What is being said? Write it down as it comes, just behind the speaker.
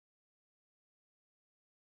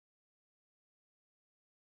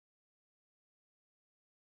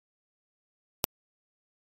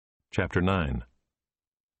Chapter 9.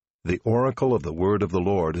 The oracle of the word of the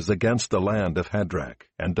Lord is against the land of Hadrach,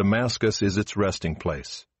 and Damascus is its resting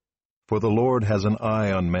place. For the Lord has an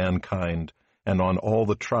eye on mankind, and on all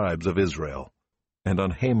the tribes of Israel, and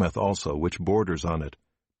on Hamath also, which borders on it,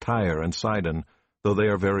 Tyre and Sidon, though they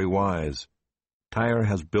are very wise. Tyre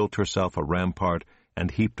has built herself a rampart, and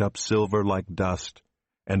heaped up silver like dust,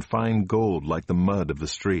 and fine gold like the mud of the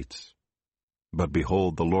streets. But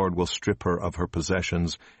behold, the Lord will strip her of her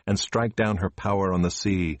possessions, and strike down her power on the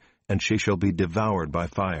sea, and she shall be devoured by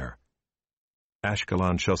fire.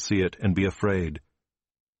 Ashkelon shall see it, and be afraid.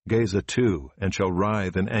 Gaza too, and shall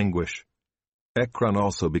writhe in anguish. Ekron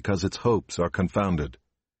also, because its hopes are confounded.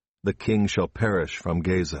 The king shall perish from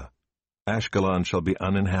Gaza. Ashkelon shall be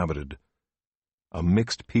uninhabited. A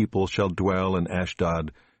mixed people shall dwell in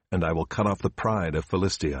Ashdod, and I will cut off the pride of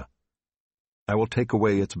Philistia. I will take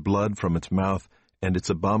away its blood from its mouth, and its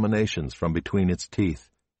abominations from between its teeth.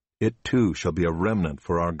 It too shall be a remnant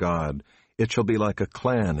for our God. It shall be like a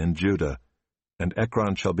clan in Judah, and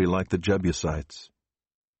Ekron shall be like the Jebusites.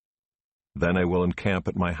 Then I will encamp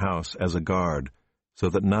at my house as a guard, so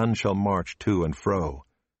that none shall march to and fro.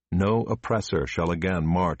 No oppressor shall again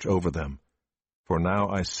march over them. For now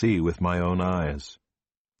I see with my own eyes.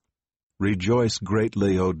 Rejoice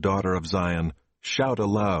greatly, O daughter of Zion. Shout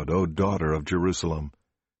aloud, O daughter of Jerusalem.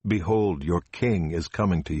 Behold, your king is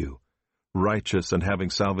coming to you. Righteous and having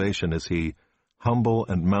salvation is he, humble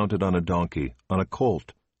and mounted on a donkey, on a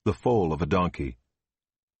colt, the foal of a donkey.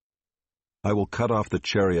 I will cut off the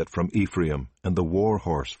chariot from Ephraim, and the war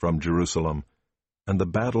horse from Jerusalem, and the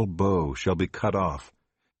battle bow shall be cut off,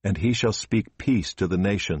 and he shall speak peace to the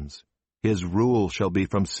nations. His rule shall be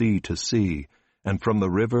from sea to sea, and from the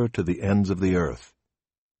river to the ends of the earth.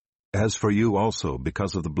 As for you also,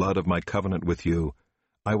 because of the blood of my covenant with you,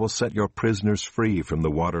 I will set your prisoners free from the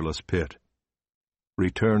waterless pit.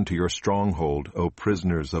 Return to your stronghold, O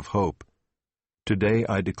prisoners of hope. Today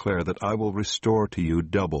I declare that I will restore to you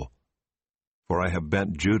double. For I have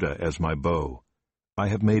bent Judah as my bow. I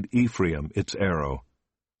have made Ephraim its arrow.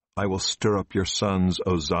 I will stir up your sons,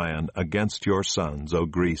 O Zion, against your sons, O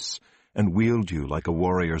Greece, and wield you like a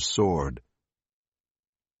warrior's sword.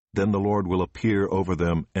 Then the Lord will appear over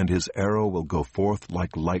them, and his arrow will go forth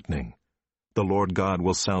like lightning. The Lord God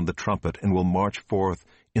will sound the trumpet, and will march forth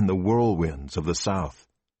in the whirlwinds of the south.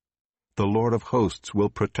 The Lord of hosts will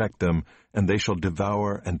protect them, and they shall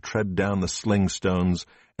devour and tread down the sling stones,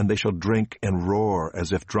 and they shall drink and roar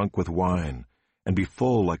as if drunk with wine, and be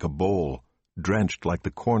full like a bowl, drenched like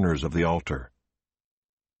the corners of the altar.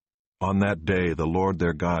 On that day the Lord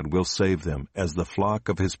their God will save them as the flock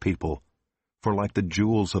of his people. For like the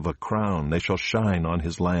jewels of a crown they shall shine on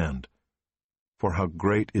his land. For how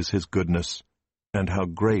great is his goodness, and how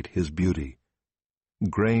great his beauty!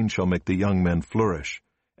 Grain shall make the young men flourish,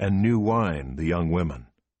 and new wine the young women.